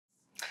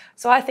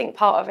So I think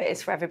part of it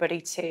is for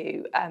everybody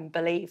to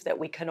believe that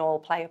we can all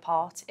play a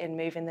part in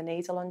moving the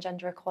needle on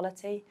gender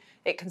equality.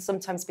 It can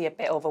sometimes be a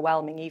bit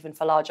overwhelming, even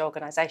for large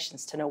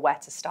organisations, to know where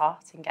to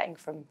start in getting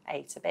from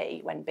A to B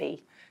when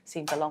B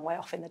seems a long way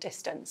off in the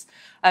distance.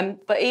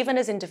 But even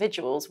as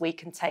individuals, we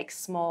can take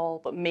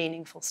small but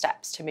meaningful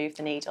steps to move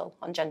the needle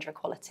on gender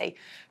equality.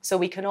 So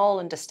we can all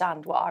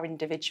understand what our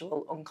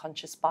individual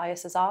unconscious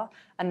biases are,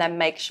 and then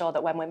make sure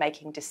that when we're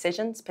making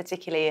decisions,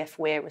 particularly if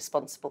we're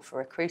responsible for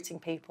recruiting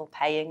people,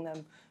 paying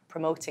them,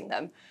 promoting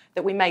them,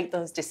 that we make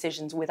those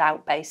decisions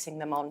without basing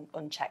them on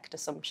unchecked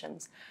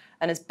assumptions.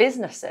 And as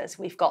businesses,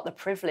 we've got the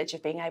privilege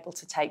of being able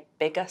to take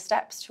bigger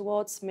steps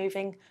towards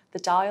moving the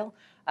dial.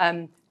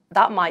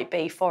 That might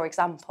be, for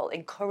example,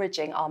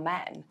 encouraging our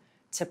men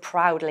to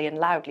proudly and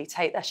loudly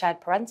take their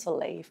shared parental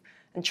leave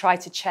and try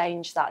to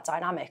change that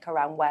dynamic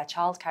around where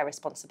childcare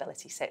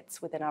responsibility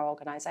sits within our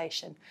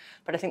organisation.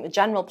 But I think the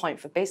general point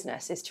for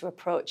business is to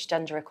approach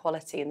gender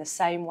equality in the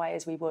same way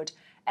as we would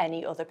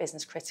any other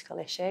business critical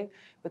issue,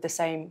 with the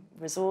same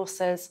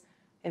resources,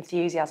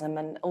 enthusiasm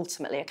and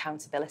ultimately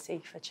accountability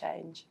for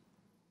change.